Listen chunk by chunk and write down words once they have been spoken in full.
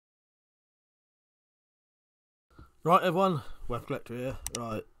Right everyone, WeaponCollector here.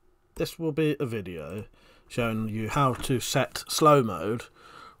 Right, this will be a video showing you how to set slow mode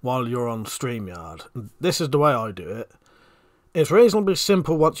while you're on Streamyard. This is the way I do it. It's reasonably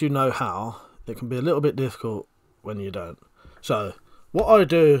simple once you know how. It can be a little bit difficult when you don't. So, what I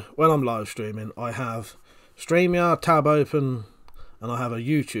do when I'm live streaming, I have Streamyard tab open and I have a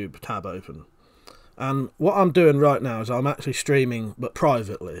YouTube tab open. And what I'm doing right now is I'm actually streaming, but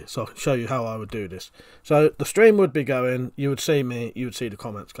privately, so I can show you how I would do this. So the stream would be going, you would see me, you would see the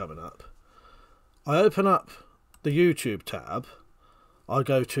comments coming up. I open up the YouTube tab, I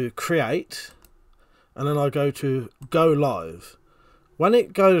go to Create, and then I go to Go Live. When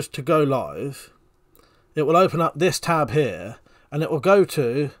it goes to Go Live, it will open up this tab here, and it will go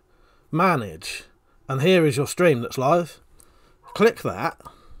to Manage. And here is your stream that's live. Click that.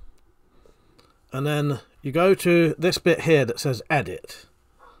 And then you go to this bit here that says Edit.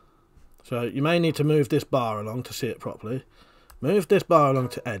 So you may need to move this bar along to see it properly. Move this bar along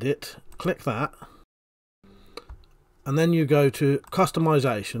to Edit. Click that. And then you go to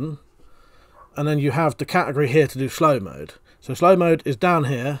Customization. And then you have the category here to do slow mode. So slow mode is down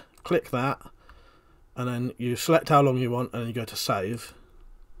here. Click that. And then you select how long you want and then you go to Save.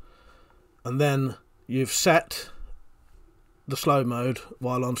 And then you've set the slow mode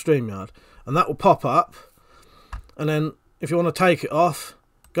while on Streamyard. And that will pop up, and then if you want to take it off,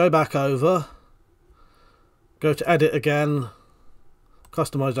 go back over, go to Edit again,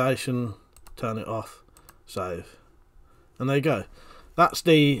 Customization, turn it off, Save, and there you go. That's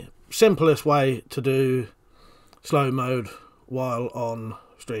the simplest way to do slow mode while on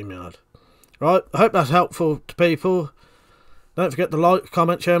Streamyard. Right, I hope that's helpful to people. Don't forget to like,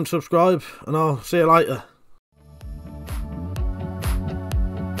 comment, share and subscribe, and I'll see you later.